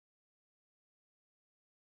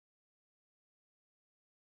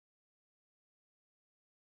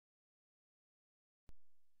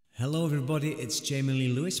Hello everybody, it's Jamie Lee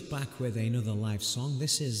Lewis back with another live song.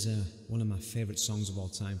 This is one of my favourite songs of all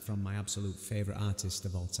time from my absolute favourite artist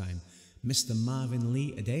of all time, Mr. Marvin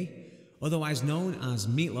Lee Aday, otherwise known as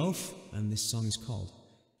Meatloaf, and this song is called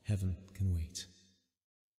Heaven Can Wait.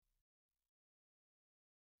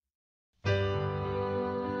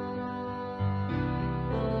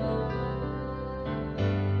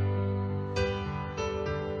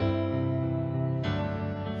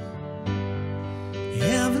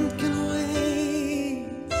 Heaven can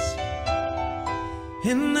wait,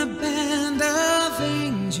 in a band of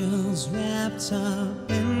angels wrapped up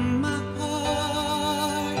in my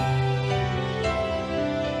heart,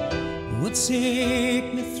 will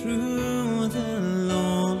take me through the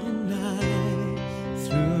lonely night,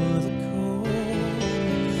 through the cold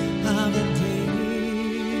of the day.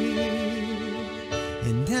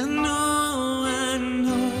 And I know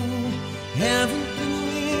heaven can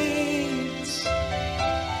wait,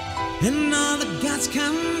 and all the gods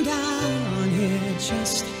come down here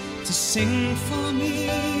just to sing for me,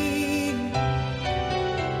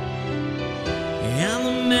 and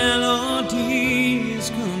the melodies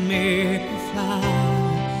gonna make me fly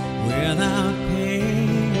without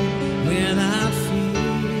pain, without fear.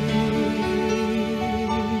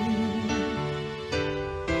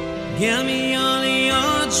 Give me all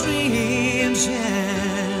your dreams,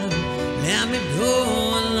 yeah, let me go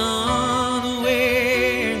along the way.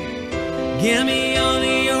 Give me all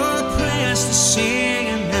your prayers to sing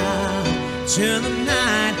and out to the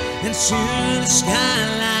night and to the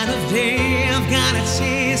skylight of day. I've got a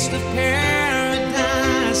taste of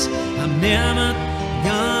paradise, I'm never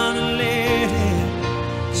gonna let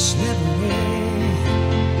it slip away.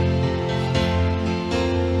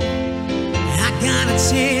 I got a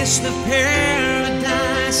taste of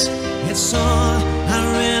paradise, it's all I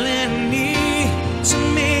really need to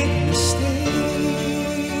make me stay.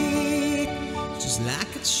 Just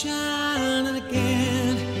like a child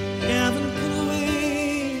again, heaven can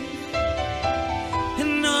wait,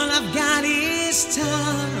 and all I've got is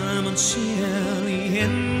time until the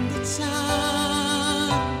end of time.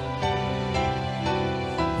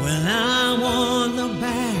 Well, I want the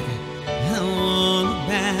bag, I want the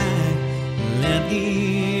bag, let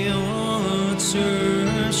the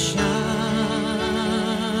altar shine.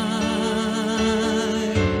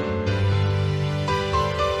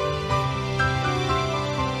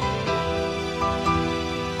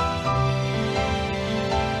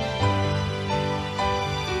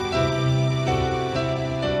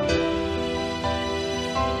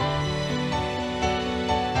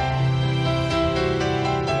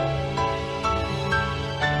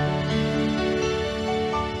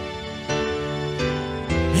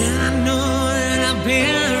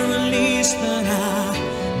 Been released, but I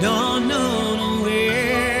don't know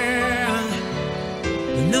where.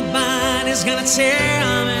 Nobody's gonna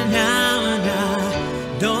tell me now, and I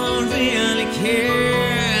don't really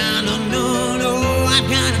care. No, I've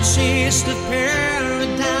got a taste of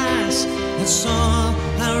paradise, that's all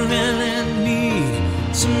I really need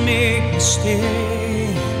to make me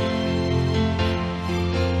stay.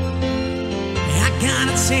 I got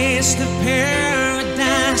a taste of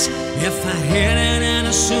paradise, if I hit it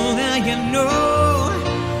any sooner, you know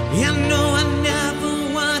I never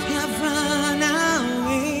would have run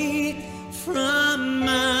away from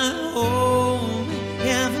my home.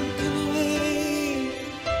 Heaven can wait,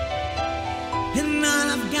 and all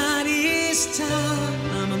I've got is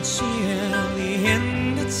time until the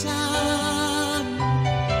end of time.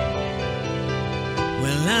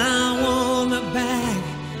 Well, I want the bag,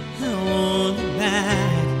 I want the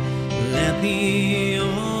bag, let the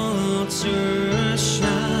altar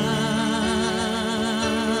shine.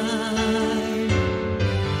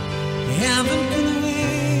 Heaven can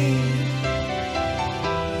wait,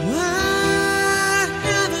 why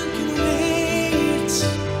heaven can wait.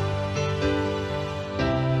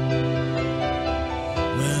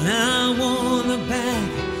 Well, I want the bag,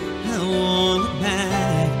 I want the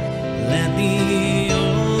bag, let the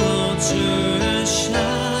altar shine.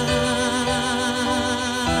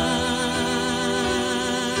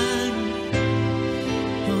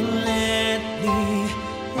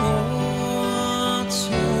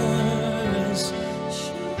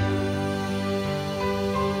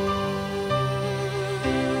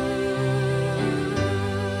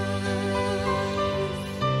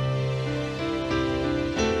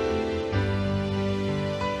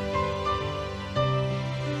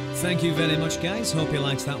 Thank you very much, guys. Hope you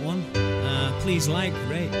liked that one. Please like,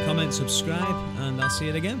 rate, comment, subscribe, and I'll see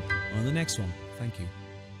you again on the next one. Thank you.